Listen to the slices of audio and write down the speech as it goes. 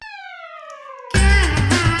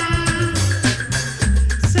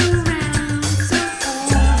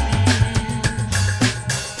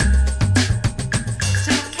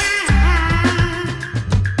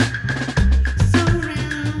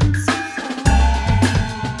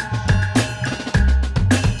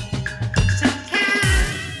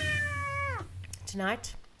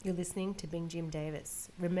You're listening to Bing Jim Davis.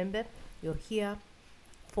 Remember, you're here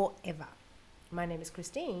forever. My name is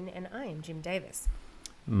Christine, and I am Jim Davis.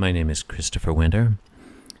 My name is Christopher Winter.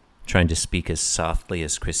 Trying to speak as softly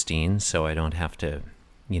as Christine so I don't have to,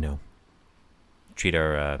 treat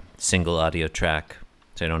our single audio track,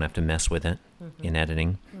 so I don't have to mess with it in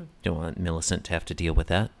editing. Don't want Millicent to have to deal with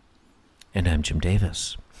that. And I'm Jim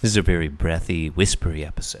Davis. This is a very breathy, whispery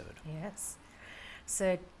episode. Yes.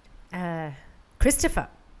 So, Christopher,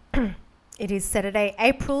 it is Saturday,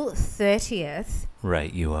 April 30th.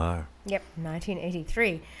 Right, you are. Yep,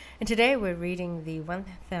 1983. And today we're reading the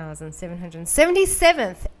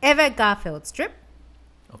 1777th ever Garfield strip.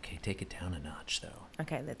 Okay, take it down a notch, though.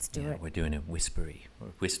 Okay, let's do it. We're doing a whispery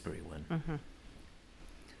one. Mm-hmm.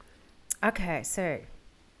 Okay, so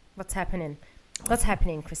what's happening? What's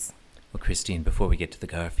happening, Chris? Well, Christine, before we get to the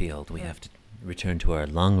Garfield, we have to return to our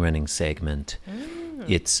long-running segment.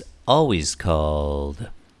 It's always called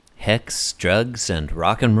Hex, Drugs, and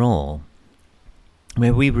Rock and Roll,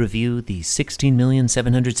 where we review the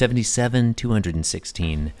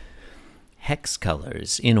 16,777,216 hex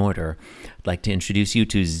colors in order. I'd like to introduce you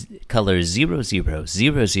to color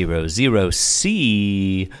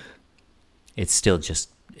 00000C.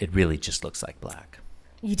 It really just looks like black.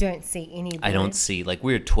 You don't see any blue. I don't see,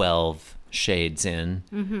 we're 12 shades in.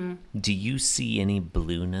 Mm-hmm. Do you see any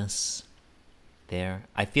blueness there?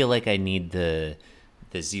 I feel like I need the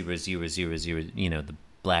 000, the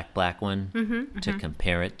black one to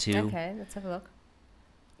compare it to. Okay, let's have a look.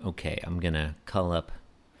 Okay, I'm going to call up.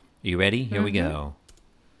 Are you ready? Here we go.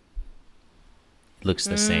 It looks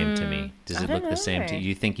the same to me. Does it look the same to you?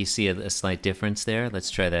 You think you see a slight difference there?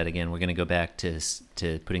 Let's try that again. We're going to go back to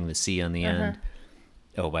putting the C on the end.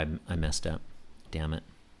 Oh, I messed up. Damn it.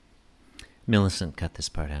 Millicent, cut this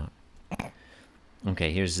part out.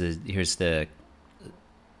 Okay, here's the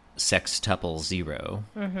sextuple 0.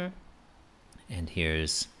 Mm-hmm. And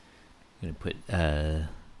here's, I'm going to put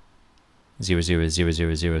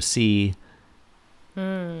 00000C.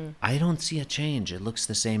 I don't see a change. It looks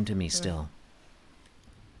the same to me still.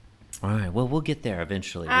 All right, well, we'll get there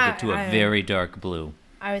eventually. We'll get to a very dark blue.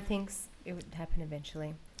 I would think it would happen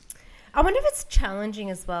eventually. I wonder if it's challenging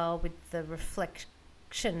as well with the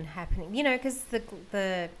reflection happening. Because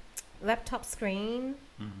the laptop screen,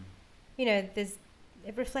 it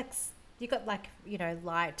reflects. You got light,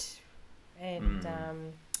 and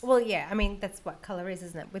that's what color is,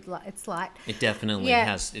 isn't it? With light, it's light. It definitely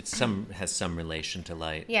has. Has some relation to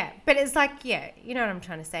light. Yeah, but it's you know what I'm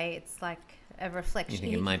trying to say. It's like a reflection. You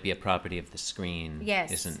think it might be a property of the screen?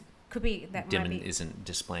 Yes, could be that. Isn't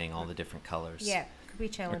displaying all the different colors. Yeah. Could be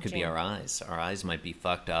challenging. Or it could be our eyes. Our eyes might be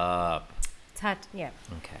fucked up. It's hard. Yeah.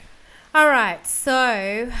 Okay. All right.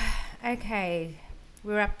 So,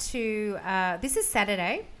 we're up to this is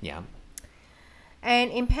Saturday. Yeah. And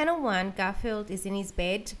in panel 1, Garfield is in his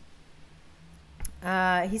bed.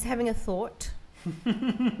 He's having a thought.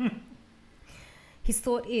 His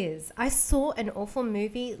thought is, I saw an awful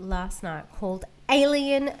movie last night called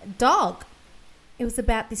Alien Dog. It was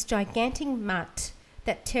about this gigantic mutt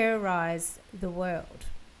that terrorized the world.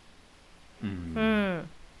 If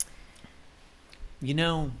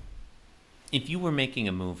you were making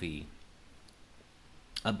a movie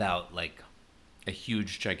about a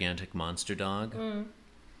huge gigantic monster dog,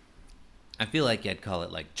 I feel like you'd call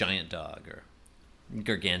it Giant Dog or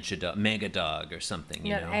Gargantua Dog, Mega Dog or something.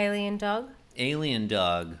 Alien Dog. Alien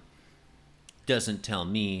Dog doesn't tell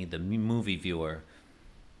me, the movie viewer,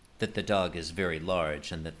 that the dog is very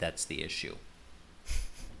large and that's the issue.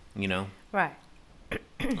 Right.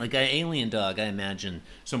 An alien dog, I imagine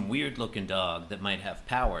some weird looking dog that might have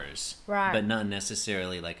powers, right, but not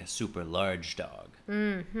necessarily a super large dog.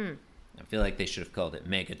 I feel like they should have called it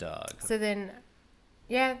Mega Dog. So then,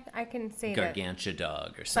 I can see Gargantua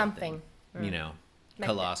Dog or something.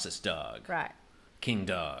 Colossus Dog. Right. King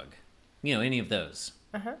Dog. Any of those.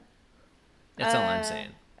 That's all I'm saying.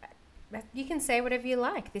 You can say whatever you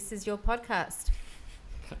like. This is your podcast.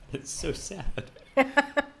 It's so sad.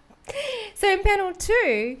 So in panel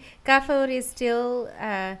 2, Garfield is still,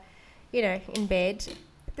 in bed.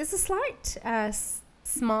 There's a slight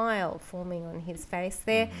smile forming on his face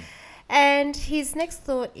there. And his next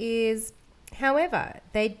thought is, however,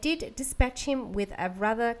 they did dispatch him with a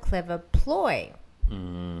rather clever ploy.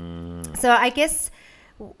 So I guess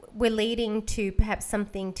we're leading to perhaps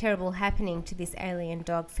something terrible happening to this alien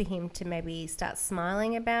dog for him to maybe start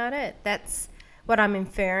smiling about it. That's what I'm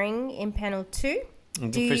inferring in panel 2.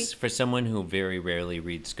 For someone who very rarely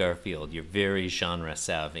reads Garfield, you're very genre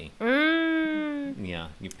savvy. Yeah,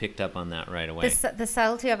 you picked up on that right away. The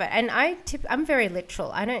subtlety of it. And I'm very literal.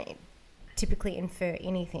 I don't typically infer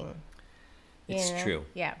anything. It's true.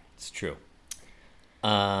 Yeah. It's true.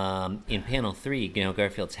 In panel 3,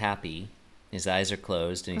 Garfield's happy. His eyes are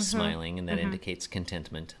closed and he's smiling, and that indicates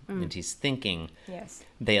contentment. And he's thinking, Yes.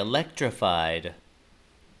 they electrified.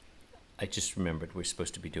 I just remembered we're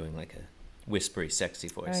supposed to be doing like a whispery, sexy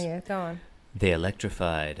voice. Oh, yeah, go on. They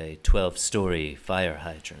electrified a 12-story fire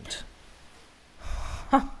hydrant.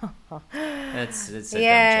 That's a dumb joke.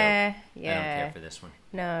 Yeah. I don't care for this one.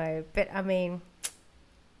 No, but I mean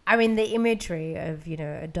the imagery of,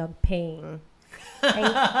 a dog peeing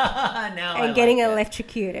and getting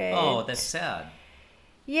electrocuted. Oh, that's sad.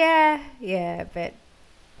 Yeah, but,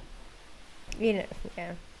 yeah.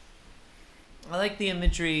 I like the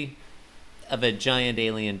imagery of a giant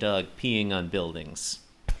alien dog peeing on buildings.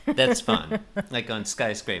 That's fun. Like on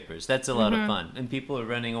skyscrapers. That's a lot of fun. And people are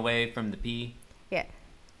running away from the pee. Yeah.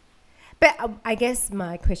 But I guess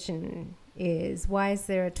my question is, why is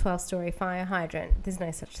there a 12-story fire hydrant? There's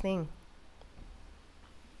no such thing.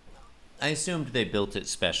 I assumed they built it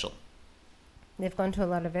special. They've gone to a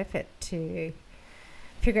lot of effort to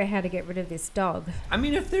figure out how to get rid of this dog. I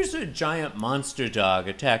mean, if there's a giant monster dog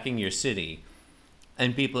attacking your city,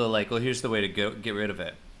 and people are like, well, here's the way to get rid of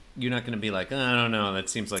it. You're not going to be like, I don't know, that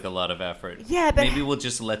seems like a lot of effort. Yeah, but maybe we'll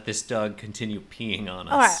just let this dog continue peeing on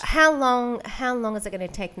us. All right, how long is it going to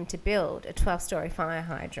take them to build a 12-story fire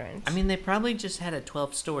hydrant? I mean, they probably just had a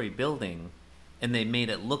 12-story building, and they made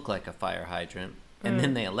it look like a fire hydrant, and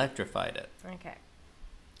then they electrified it. Okay.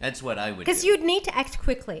 That's what I would do. Because you'd need to act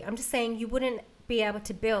quickly. I'm just saying you wouldn't be able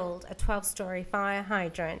to build a 12-story fire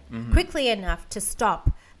hydrant quickly enough to stop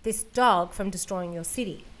this dog from destroying your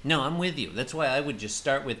city. No, I'm with you. That's why I would just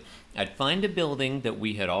start with, I'd find a building that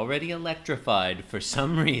we had already electrified for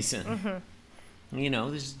some reason.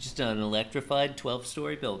 This is just an electrified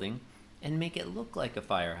 12-story building, and make it look like a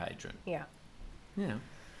fire hydrant. Yeah. Yeah.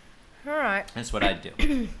 All right. That's what I'd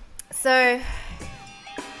do. So,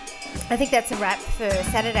 I think that's a wrap for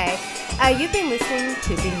Saturday. You've been listening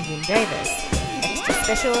to Bing and Jim Davis, extra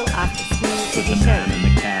special after school edition.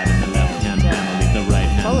 The cat in the left-hand panel, leave the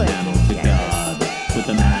right-hand Follow panel to Jim God. With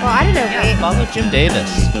the man Well, I don't know Yeah, where. follow Jim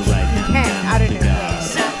Davis. leave the right-hand Okay, I panel don't to know God. where.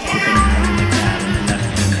 With the man in the cat in the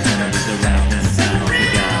left-hand panel,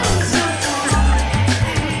 leave the right-hand panel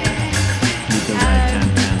to God. Leave the right-hand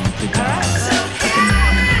panel to God. With the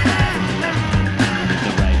man in the cat in the left-hand panel,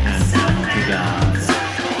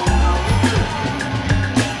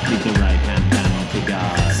 leave the right-hand panel to God. Leave the right-hand panel to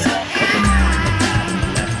God. With the man in the cat in the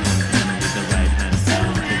left-hand panel, leave the right-hand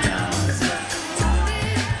panel to God.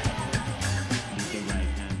 Leave the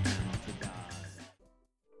right-hand panel to God.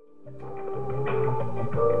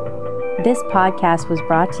 This podcast was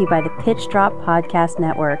brought to you by the Pitch Drop Podcast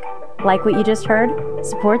Network. Like what you just heard?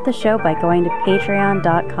 Support the show by going to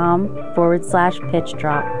patreon.com/Pitch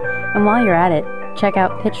Drop. And while you're at it, check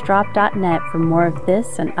out pitchdrop.net for more of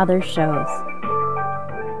this and other shows.